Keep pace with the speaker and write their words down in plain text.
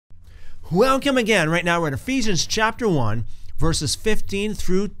Welcome again. Right now we're at Ephesians chapter 1, verses 15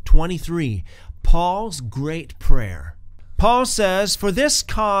 through 23. Paul's great prayer. Paul says, "For this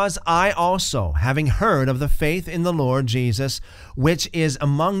cause I also, having heard of the faith in the Lord Jesus, which is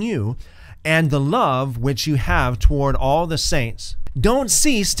among you, and the love which you have toward all the saints, don't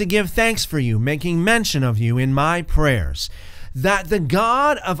cease to give thanks for you, making mention of you in my prayers, that the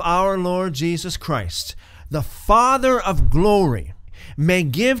God of our Lord Jesus Christ, the Father of glory, may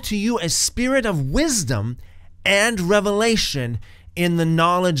give to you a spirit of wisdom and revelation in the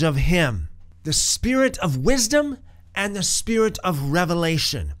knowledge of him." The spirit of wisdom and the spirit of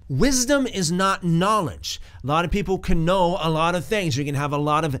revelation. Wisdom is not knowledge. A lot of people can know a lot of things. You can have a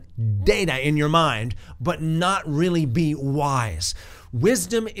lot of data in your mind, but not really be wise.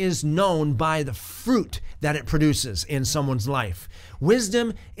 Wisdom is known by the fruit that it produces in someone's life.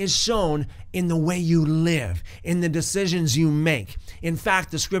 Wisdom is shown in the way you live, in the decisions you make. In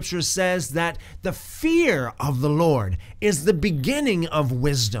fact, the scripture says that the fear of the Lord is the beginning of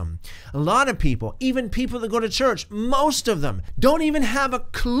wisdom. A lot of people, even people that go to church, most of them don't even have a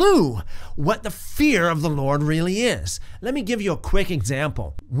clue what the fear of the Lord really is. Let me give you a quick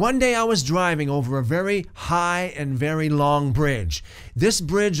example. One day I was driving over a very high and very long bridge. This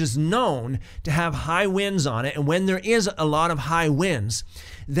bridge is known to have high winds on it, and when there is a lot of high winds,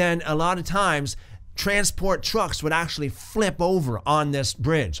 then a lot of times transport trucks would actually flip over on this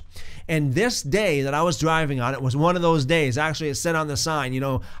bridge. And this day that I was driving on it was one of those days. Actually, it said on the sign,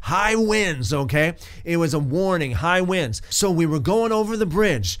 high winds, okay? It was a warning, high winds. So we were going over the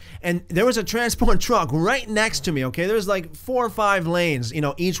bridge, and there was a transport truck right next to me, okay? There was like 4 or 5 lanes,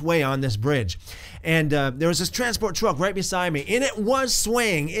 each way on this bridge. And there was this transport truck right beside me, and it was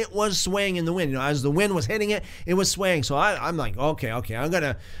swaying. It was swaying in the wind. As the wind was hitting it, it was swaying. So I'm like, okay, I'm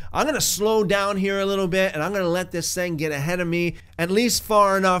gonna slow down here a little bit, and I'm gonna let this thing get ahead of me, at least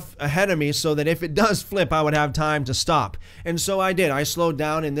far enough ahead of me so that if it does flip, I would have time to stop. And so I did. I slowed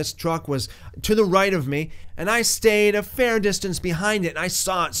down, and this truck was to the right of me, and I stayed a fair distance behind it, and I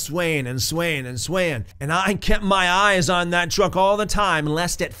saw it swaying and swaying and swaying. And I kept my eyes on that truck all the time,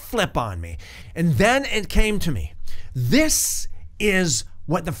 lest it flip on me. And then it came to me. This is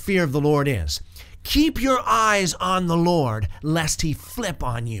what the fear of the Lord is. Keep your eyes on the Lord, lest he flip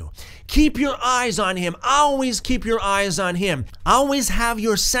on you. Keep your eyes on him. Always keep your eyes on him. Always have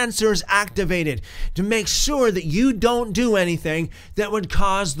your sensors activated to make sure that you don't do anything that would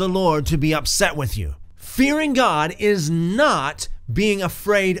cause the Lord to be upset with you. Fearing God is not being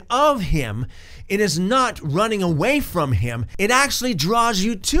afraid of him. It is not running away from him. It actually draws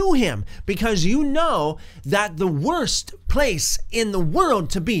you to him, because you know that the worst place in the world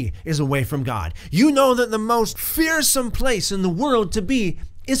to be is away from God. You know that the most fearsome place in the world to be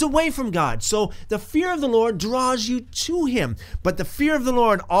is away from God. So the fear of the Lord draws you to him. But the fear of the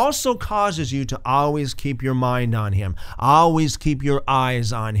Lord also causes you to always keep your mind on him. Always keep your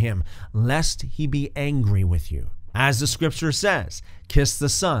eyes on him, lest he be angry with you. As the scripture says, kiss the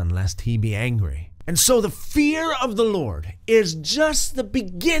Son, lest he be angry. And so the fear of the Lord is just the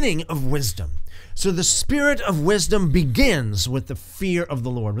beginning of wisdom. So the spirit of wisdom begins with the fear of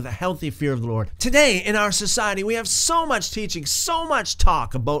the Lord, with a healthy fear of the Lord. Today in our society, we have so much teaching, so much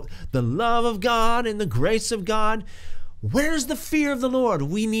talk about the love of God and the grace of God. Where's the fear of the Lord?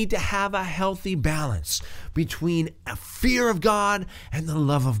 We need to have a healthy balance between a fear of God and the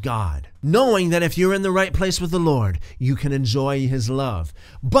love of God. Knowing that if you're in the right place with the Lord, you can enjoy his love.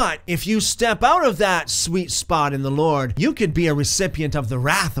 But if you step out of that sweet spot in the Lord, you could be a recipient of the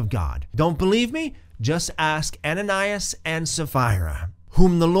wrath of God. Don't believe me? Just ask Ananias and Sapphira,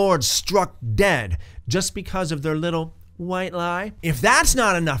 whom the Lord struck dead just because of their little white lie. If that's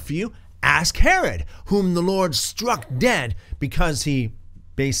not enough for you, ask Herod, whom the Lord struck dead because he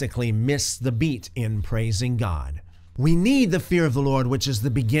basically missed the beat in praising God. We need the fear of the Lord, which is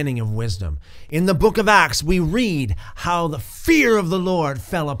the beginning of wisdom. In the book of Acts, we read how the fear of the Lord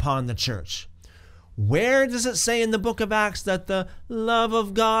fell upon the church. Where does it say in the book of Acts that the love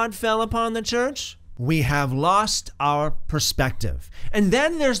of God fell upon the church? We have lost our perspective. And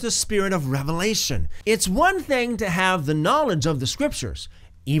then there's the spirit of revelation. It's one thing to have the knowledge of the scriptures.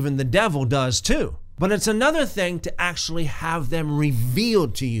 Even the devil does too. But it's another thing to actually have them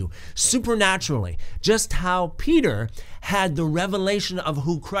revealed to you supernaturally, just how Peter had the revelation of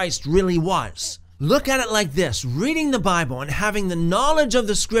who Christ really was. Look at it like this: reading the Bible and having the knowledge of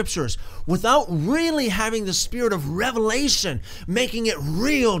the scriptures without really having the spirit of revelation, making it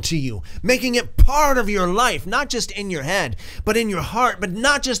real to you, making it part of your life, not just in your head, but in your heart, but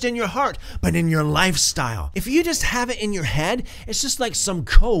not just in your heart, but in your lifestyle. If you just have it in your head, it's just like some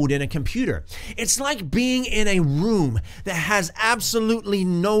code in a computer. It's like being in a room that has absolutely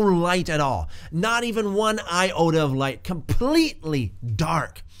no light at all, not even one iota of light, completely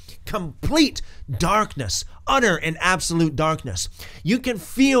dark. Complete darkness, utter and absolute darkness. You can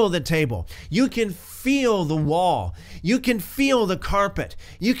feel the table. You can feel the wall. You can feel the carpet.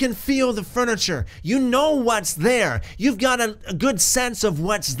 You can feel the furniture. You know what's there. You've got a good sense of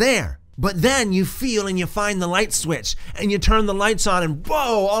what's there. But then you feel and you find the light switch and you turn the lights on and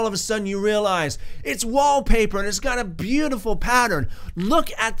whoa, all of a sudden you realize it's wallpaper and it's got a beautiful pattern.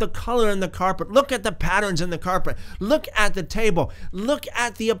 Look at the color in the carpet. Look at the patterns in the carpet. Look at the table. Look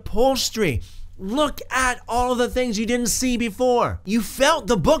at the upholstery. Look at all the things you didn't see before. You felt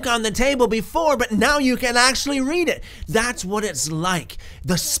the book on the table before, but now you can actually read it. That's what it's like.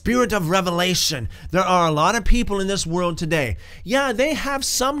 The spirit of revelation. There are a lot of people in this world today. Yeah, they have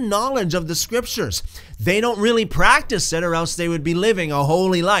some knowledge of the scriptures. They don't really practice it, or else they would be living a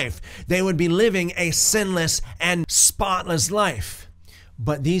holy life. They would be living a sinless and spotless life.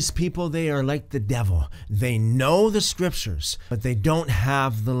 But these people, they are like the devil. They know the scriptures, but they don't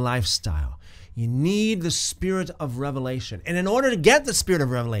have the lifestyle. You need the spirit of revelation. And in order to get the spirit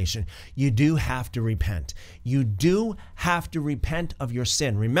of revelation, you do have to repent. You do have to repent of your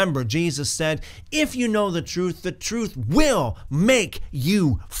sin. Remember, Jesus said, if you know the truth will make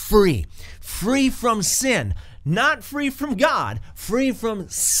you free. Free from sin. Not free from God, free from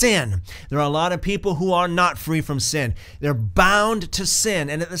sin. There are a lot of people who are not free from sin. They're bound to sin.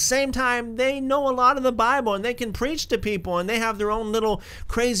 And at the same time, they know a lot of the Bible and they can preach to people and they have their own little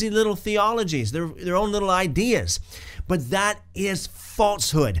crazy little theologies, their own little ideas. But that is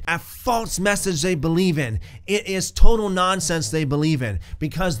falsehood, a false message they believe in. It is total nonsense they believe in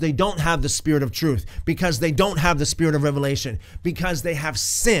because they don't have the spirit of truth, because they don't have the spirit of revelation, because they have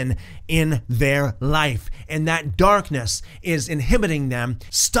sin in their life. And that darkness is inhibiting them,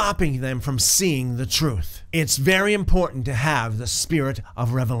 stopping them from seeing the truth. It's very important to have the spirit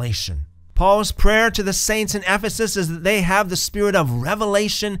of revelation. Paul's prayer to the saints in Ephesus is that they have the spirit of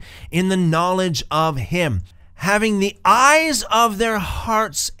revelation in the knowledge of Him, having the eyes of their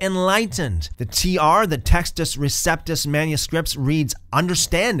hearts enlightened. The TR, the Textus Receptus manuscripts, reads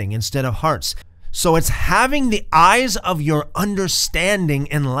understanding instead of hearts. So it's having the eyes of your understanding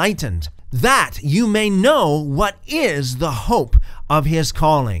enlightened, that you may know what is the hope of His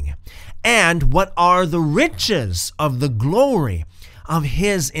calling, and what are the riches of the glory of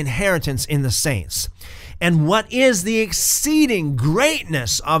His inheritance in the saints, and what is the exceeding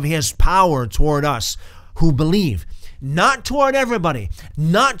greatness of His power toward us who believe. Not toward everybody,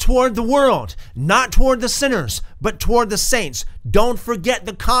 not toward the world, not toward the sinners, but toward the saints. Don't forget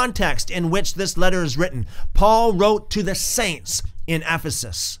the context in which this letter is written. Paul wrote to the saints in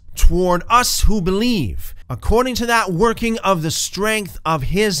Ephesus, toward us who believe, according to that working of the strength of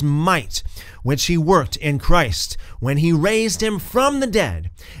His might, which He worked in Christ, when He raised Him from the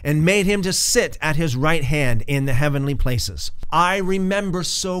dead and made Him to sit at His right hand in the heavenly places. I remember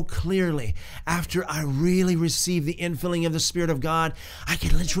so clearly, after I really received the infilling of the Spirit of God, I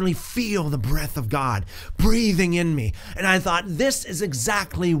could literally feel the breath of God breathing in me. And I thought, this is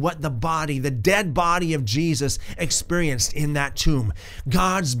exactly what the body, the dead body of Jesus, experienced in that tomb.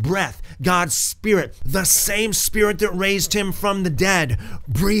 God's breath, God's Spirit, the same Spirit that raised Him from the dead,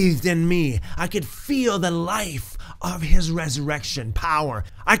 breathed in me. I could feel the life of His resurrection power.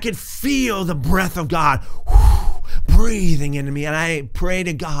 I could feel the breath of God breathing into me, and I pray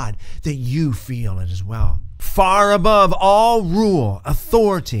to God that you feel it as well. Far above all rule,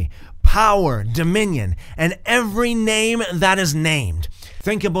 authority, power, dominion, and every name that is named.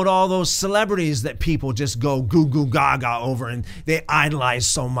 Think about all those celebrities that people just go goo goo gaga over and they idolize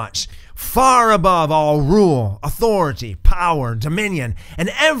so much. Far above all rule, authority, power, dominion,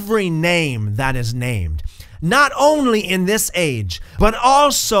 and every name that is named. Not only in this age, but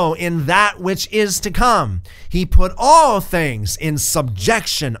also in that which is to come. He put all things in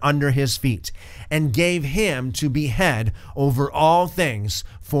subjection under His feet, and gave Him to be head over all things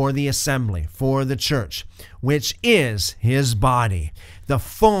for the assembly, for the church, which is His body, the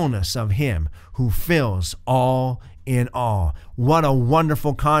fullness of Him who fills all in all. What a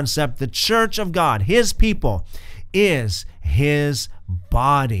wonderful concept. The church of God, His people, is His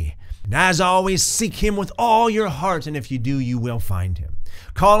body. And as always, seek Him with all your heart, and if you do, you will find Him.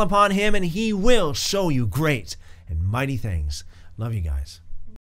 Call upon Him, and He will show you great and mighty things. Love you guys.